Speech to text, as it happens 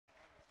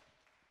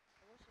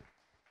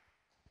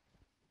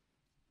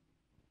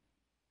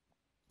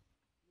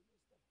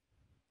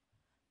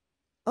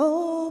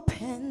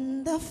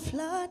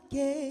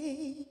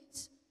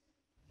floodgates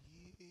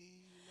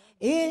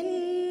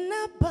in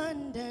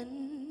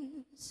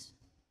abundance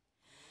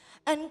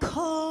and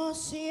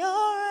cause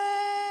your rain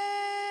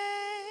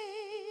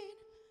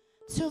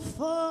to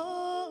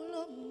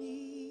follow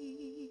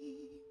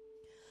me.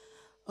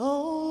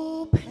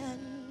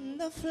 Open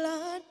the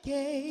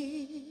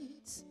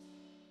floodgates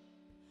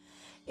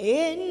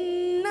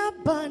in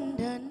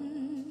abundance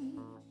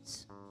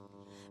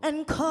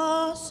and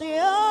cause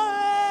your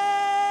rain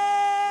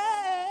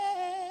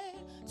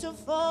to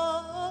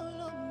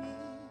follow me.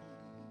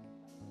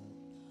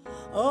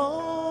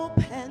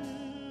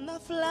 Open the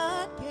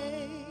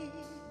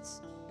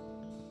floodgates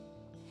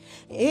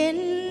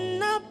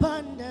in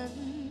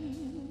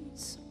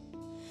abundance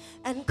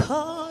and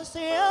cause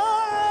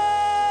your rain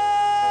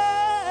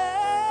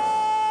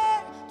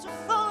to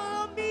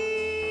follow me.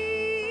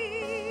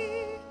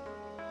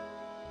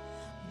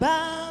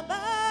 Baba,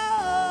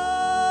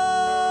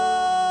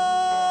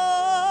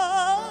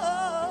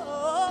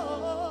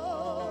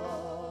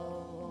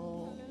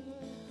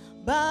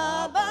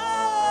 Baba,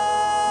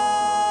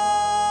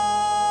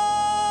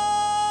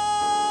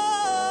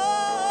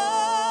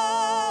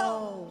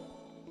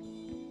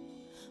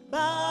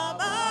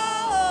 Baba,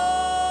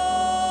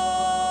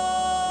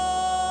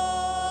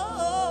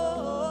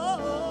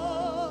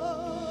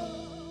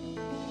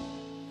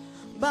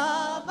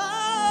 Baba,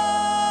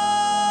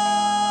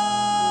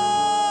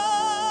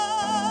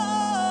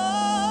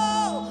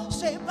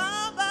 say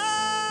Baba,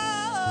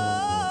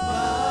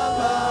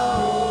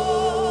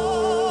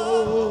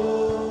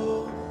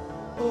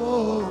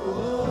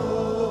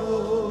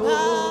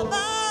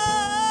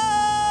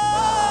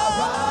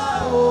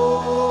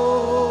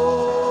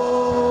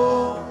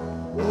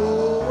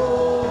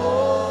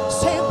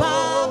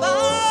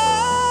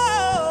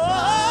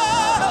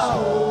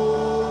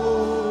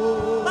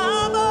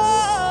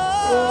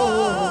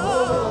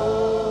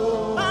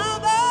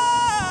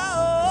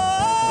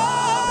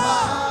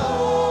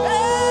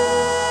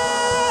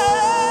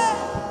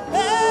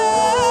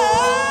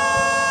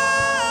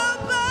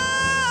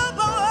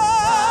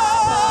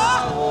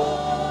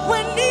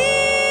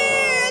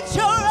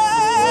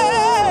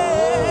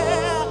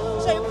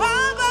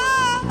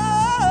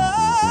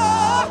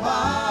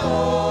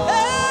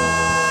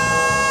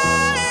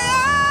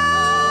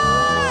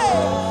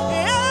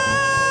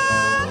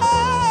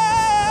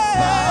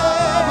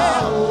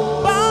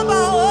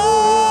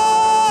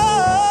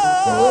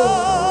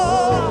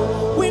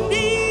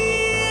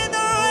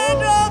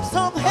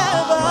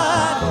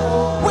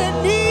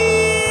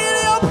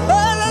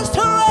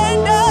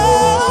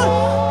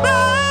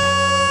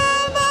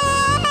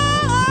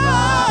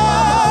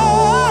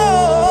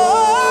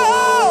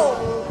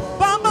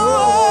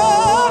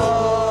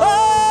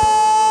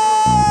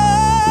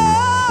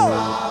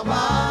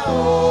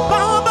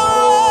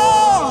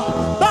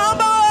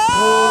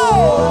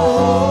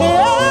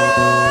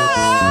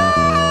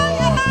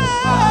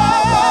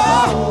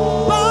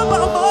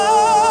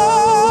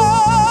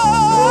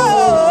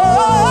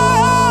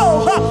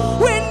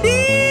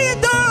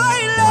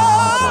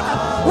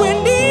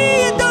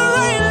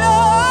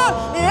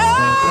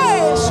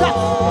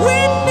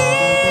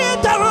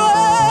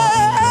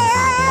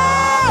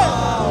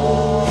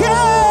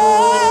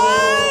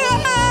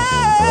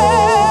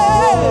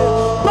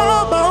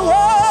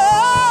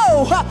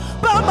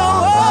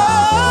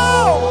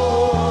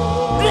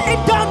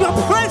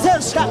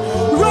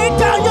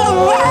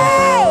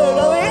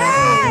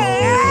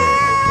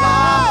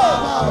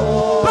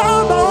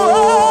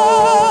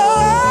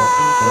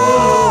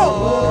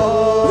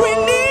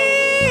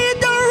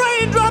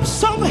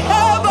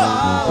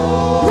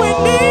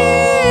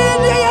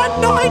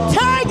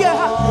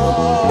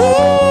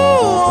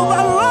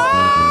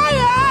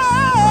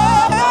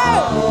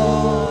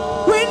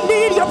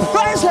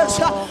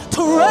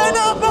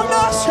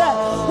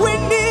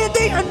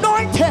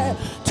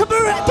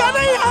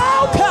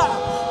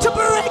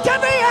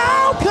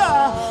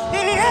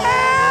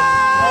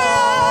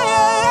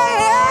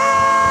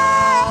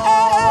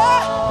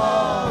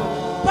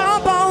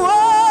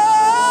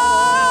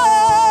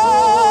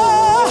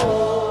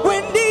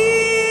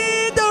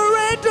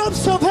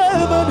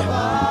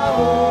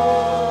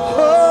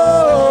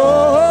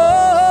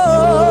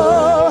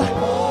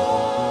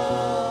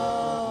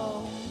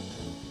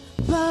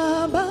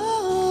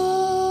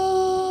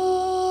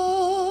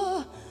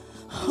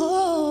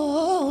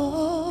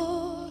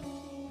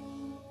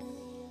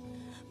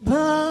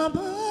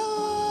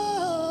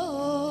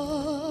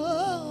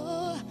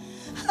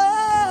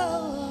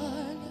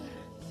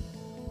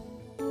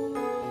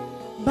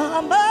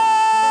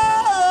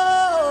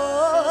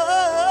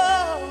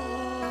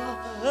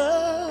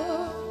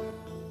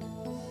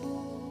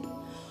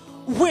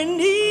 we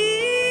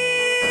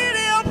need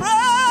your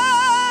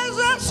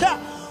presence.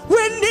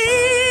 We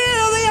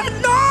need the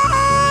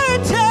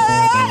anointing.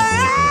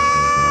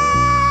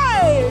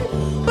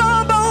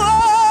 Baba,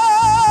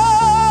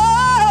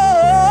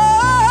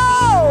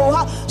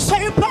 oh,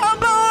 say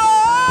Baba,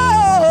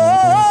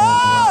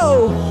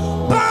 oh,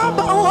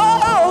 Baba,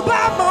 oh,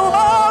 Baba,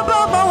 oh,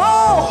 Baba,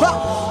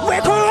 oh. We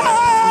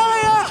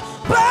cry,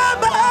 Baba.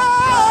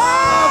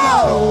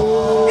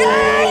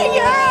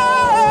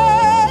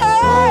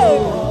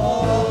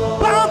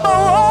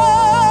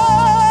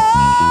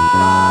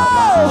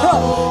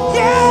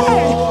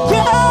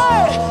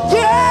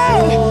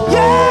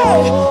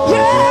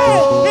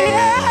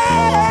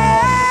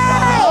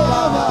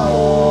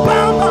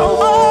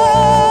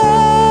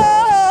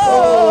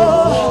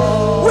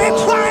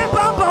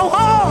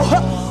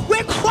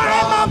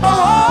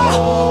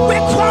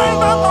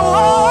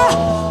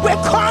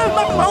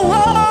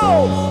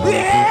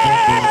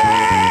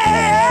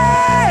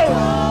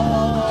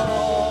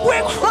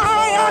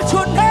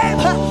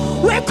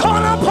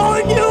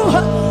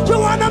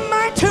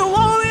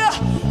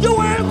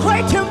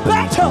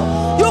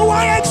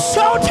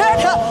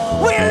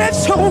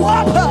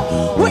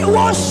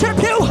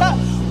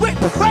 We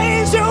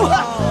praise you.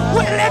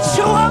 We lift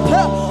you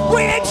up.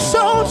 We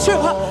exalt you.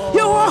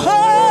 You are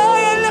high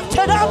and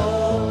lifted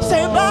up.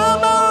 Say,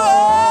 Mama.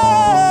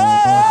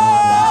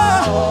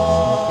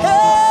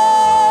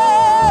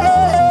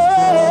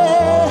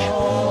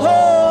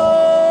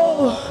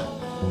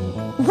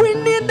 We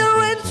need the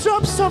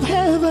raindrops of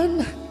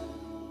heaven.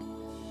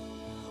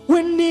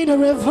 We need a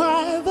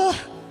revival.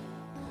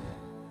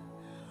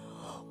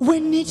 We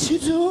need you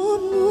to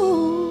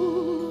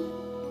move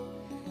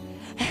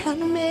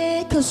and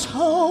make us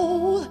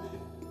whole.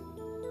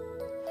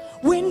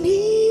 We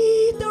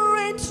need the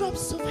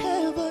raindrops of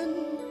heaven.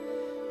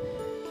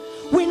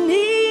 We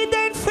need the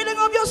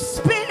infilling of your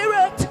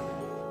spirit.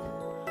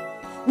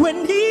 We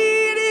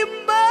need it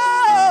more.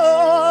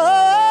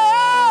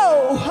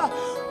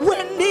 We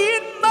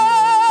need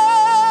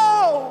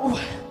more.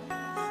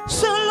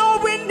 So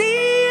Lord, we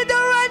need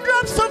the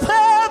raindrops of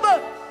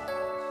heaven.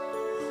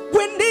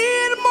 We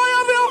need more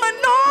of your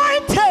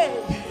anointing.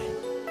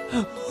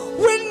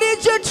 We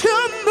need you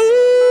to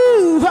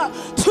move,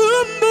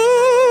 to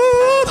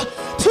move,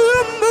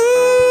 to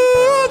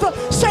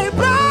move. Say,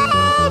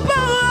 Baba.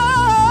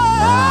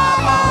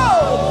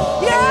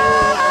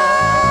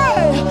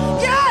 Yeah,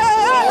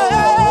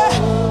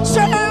 yeah.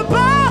 Say,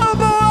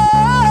 Baba.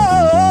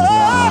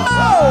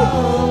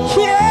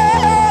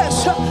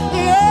 Yes,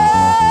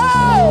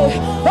 yeah.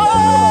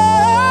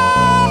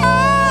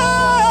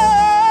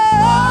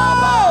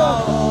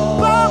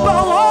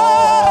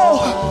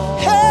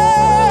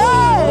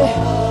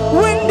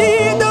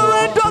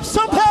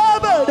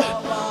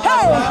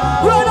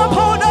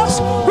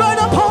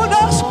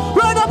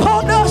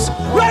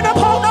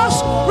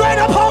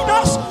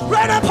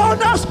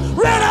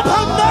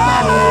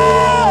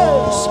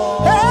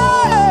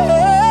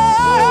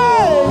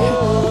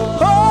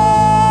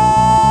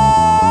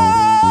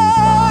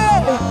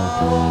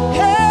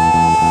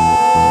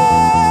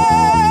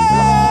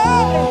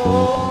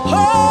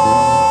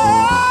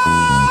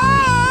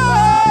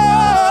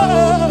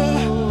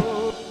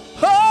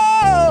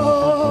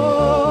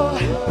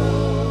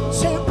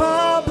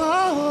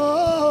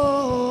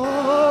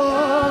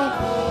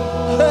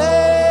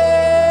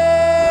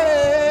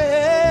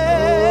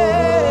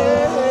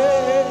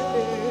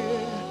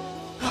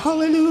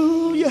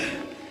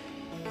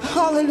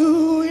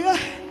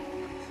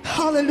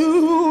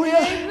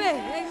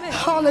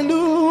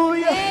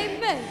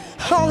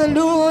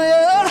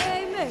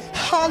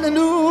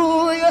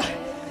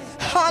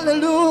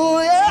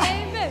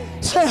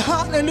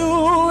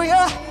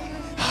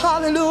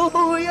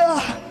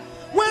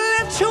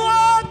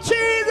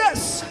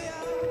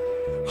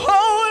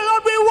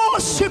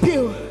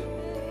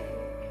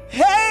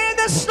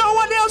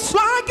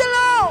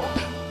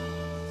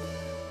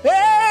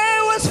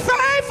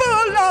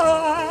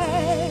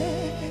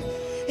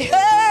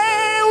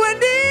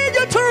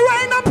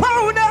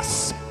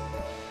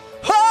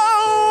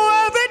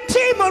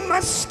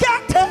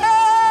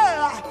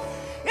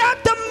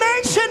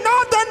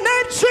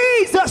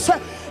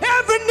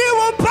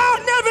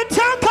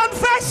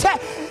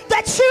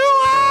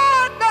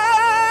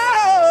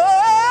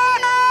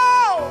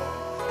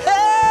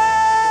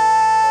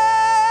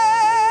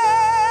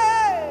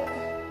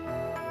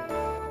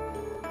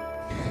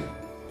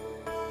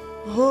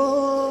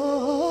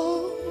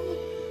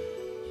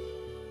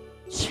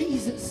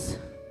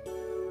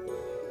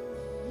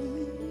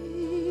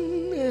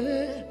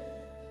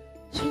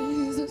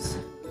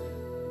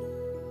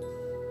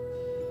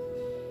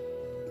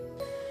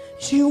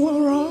 You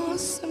are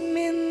awesome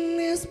in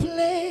this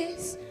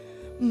place,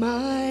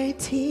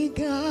 mighty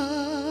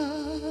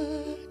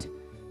God.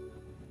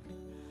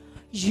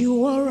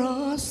 You are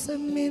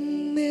awesome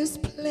in this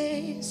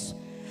place,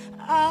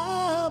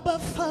 Abba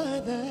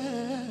Father.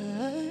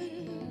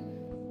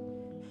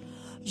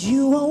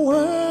 You are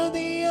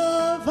worthy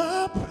of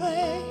our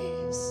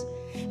praise,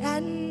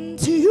 and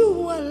to you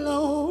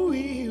alone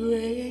we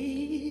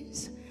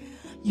raise.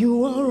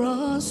 You are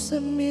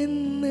awesome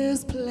in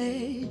this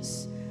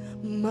place,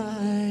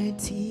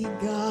 mighty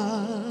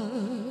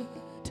God.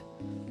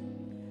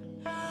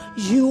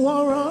 You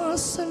are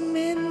awesome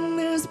in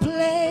this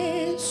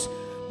place,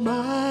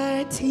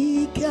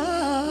 mighty God.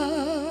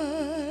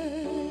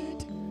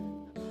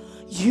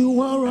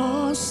 You are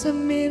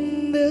awesome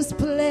in this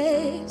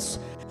place,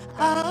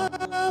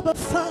 Abba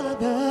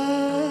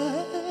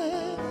Father.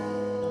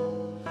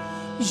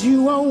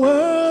 You are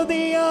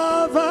worthy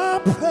of our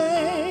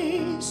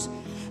praise,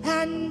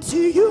 and to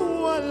you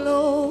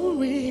alone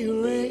we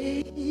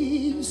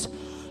raise.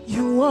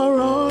 You are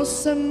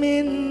awesome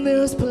in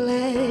this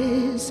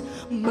place,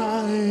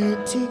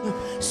 mighty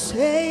God.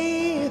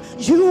 Say,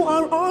 you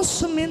are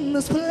awesome in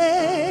this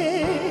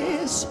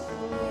place.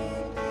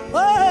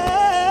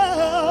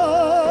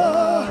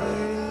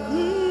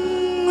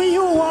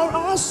 You are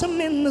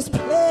awesome in this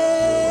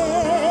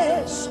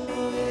place.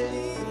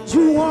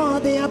 You are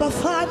the Abba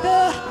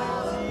Father.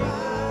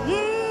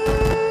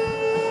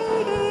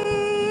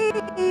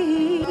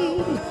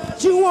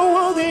 You are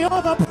worthy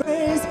of our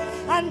praise,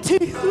 and to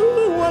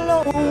you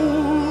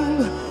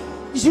alone.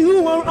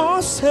 You are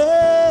awesome.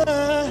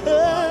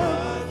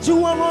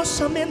 You are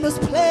awesome in this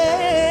place.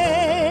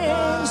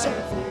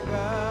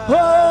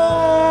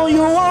 Oh,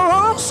 you are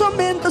awesome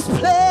in this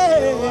place.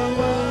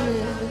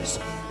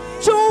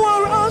 You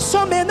are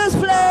awesome in this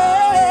place.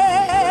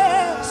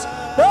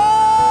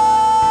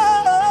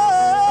 Oh,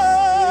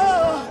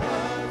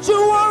 you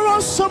are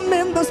awesome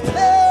in this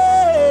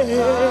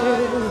place.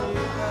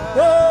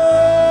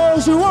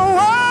 Oh, you are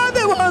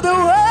worthy, worthy,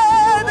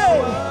 worthy.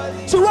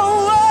 You are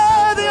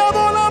worthy of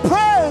all our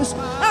praise.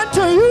 And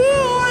to you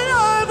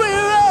every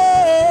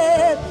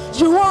rain.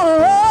 You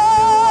are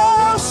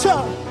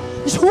awesome.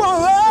 You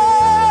are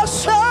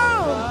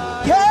awesome.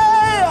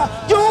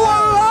 Yeah, you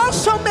are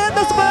awesome in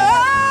this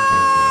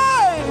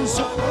place.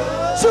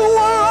 You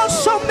are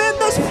awesome in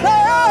this place.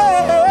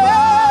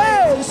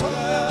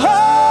 Oh,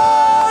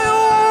 you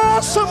are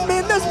awesome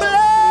in this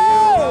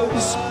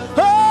place.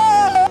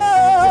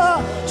 Oh,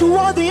 you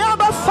are the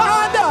Abba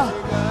Father.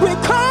 We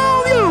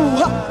call you.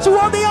 You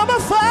are the Abba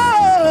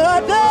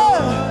Father.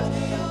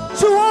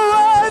 You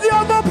are worthy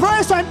of the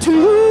praise unto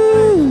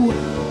you.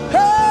 Hey,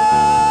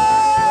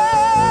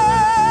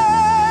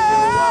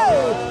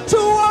 you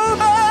are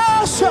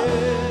awesome.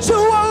 You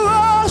are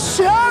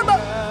awesome.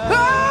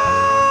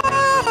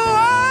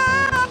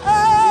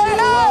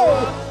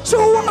 You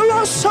are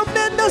awesome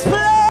in this place.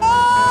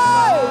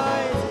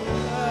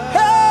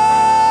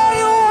 Hey,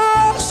 you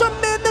are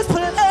awesome in this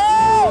place.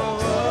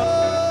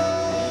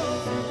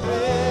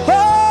 Oh,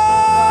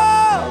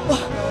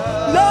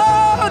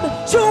 Lord,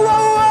 you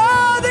are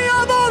worthy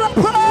of all the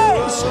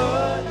praise.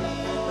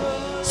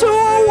 You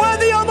are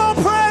worthy of all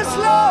praise,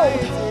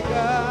 Lord.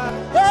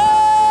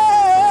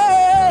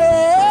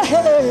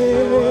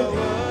 Hey,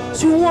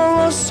 you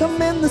are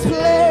awesome in this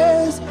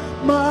place,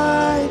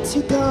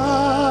 mighty God.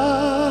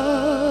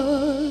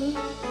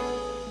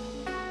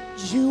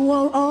 You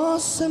are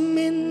awesome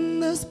in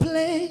this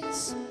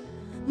place,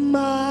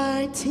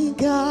 mighty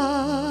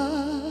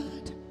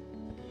God.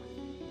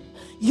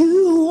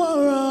 You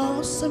are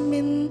awesome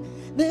in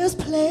this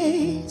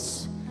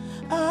place,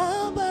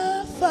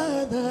 Abba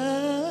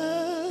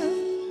Father.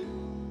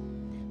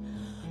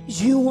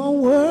 You are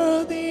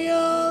worthy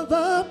of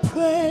the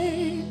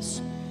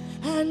praise,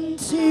 and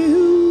to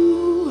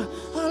you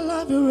I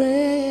love your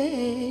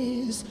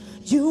praise.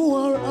 You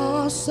are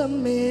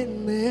awesome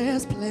in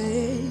this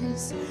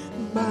place,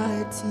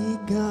 mighty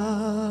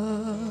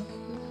God.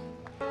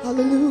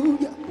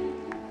 Hallelujah.